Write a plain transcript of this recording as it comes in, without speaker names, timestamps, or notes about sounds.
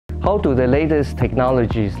How do the latest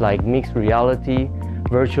technologies like mixed reality,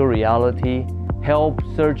 virtual reality help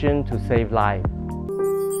surgeons to save lives?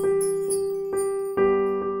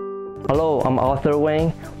 Hello, I'm Arthur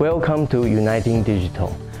Wang. Welcome to Uniting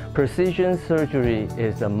Digital. Precision surgery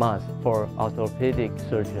is a must for orthopedic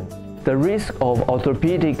surgeons. The risk of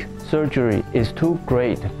orthopedic surgery is too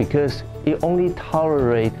great because it only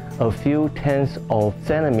tolerates a few tenths of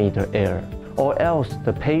centimeter error, or else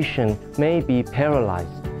the patient may be paralyzed.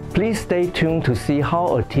 Please stay tuned to see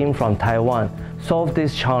how a team from Taiwan solved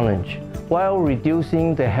this challenge while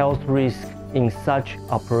reducing the health risk in such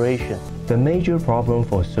operations. The major problem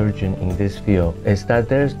for surgeons in this field is that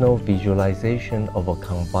there's no visualization of a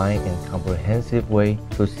combined and comprehensive way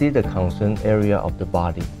to see the concerned area of the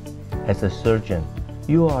body. As a surgeon,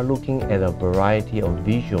 you are looking at a variety of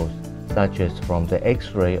visuals, such as from the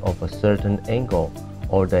X-ray of a certain angle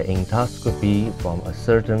or the endoscopy from a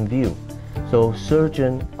certain view. So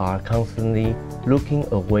surgeons are constantly looking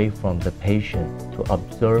away from the patient to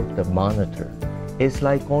observe the monitor. It's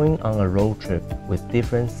like going on a road trip with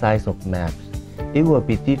different sizes of maps. It will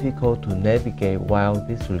be difficult to navigate while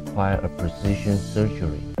this requires a precision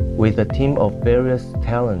surgery. With a team of various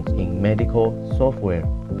talents in medical software,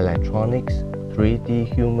 electronics, 3D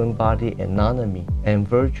human body anatomy, and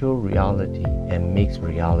virtual reality and mixed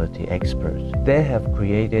reality experts, they have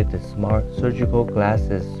created the smart surgical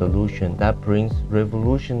glasses solution that brings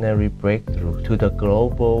revolutionary breakthrough to the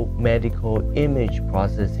global medical image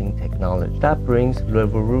processing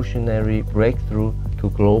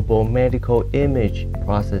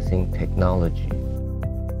technology.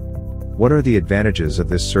 What are the advantages of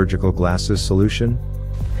this surgical glasses solution?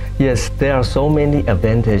 Yes, there are so many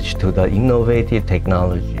advantages to the innovative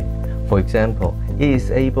technology. For example, it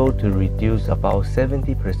is able to reduce about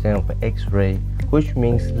 70% of X-ray, which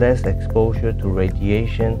means less exposure to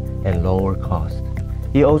radiation and lower cost.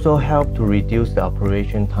 It also helps to reduce the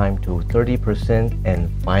operation time to 30%,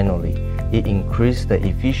 and finally, it increased the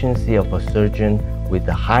efficiency of a surgeon with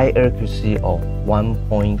a high accuracy of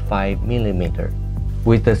 1.5 mm.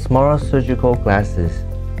 With the smart surgical glasses,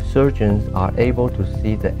 surgeons are able to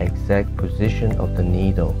see the exact position of the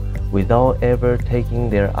needle without ever taking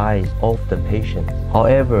their eyes off the patient.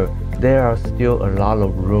 However, there are still a lot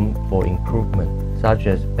of room for improvement, such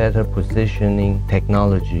as better positioning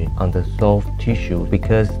technology on the soft tissue,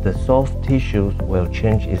 because the soft tissues will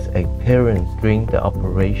change its appearance during the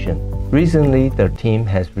operation. Recently, the team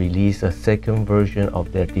has released a second version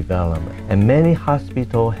of their development, and many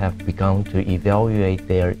hospitals have begun to evaluate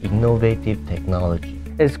their innovative technology.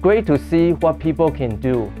 It's great to see what people can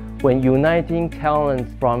do when uniting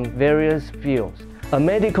talents from various fields. A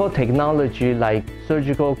medical technology like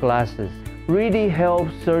surgical glasses really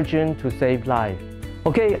helps surgeons to save lives.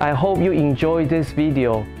 Okay, I hope you enjoyed this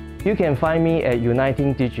video. You can find me at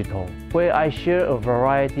Uniting Digital, where I share a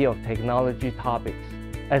variety of technology topics.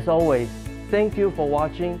 As always, thank you for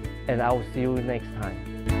watching, and I will see you next time.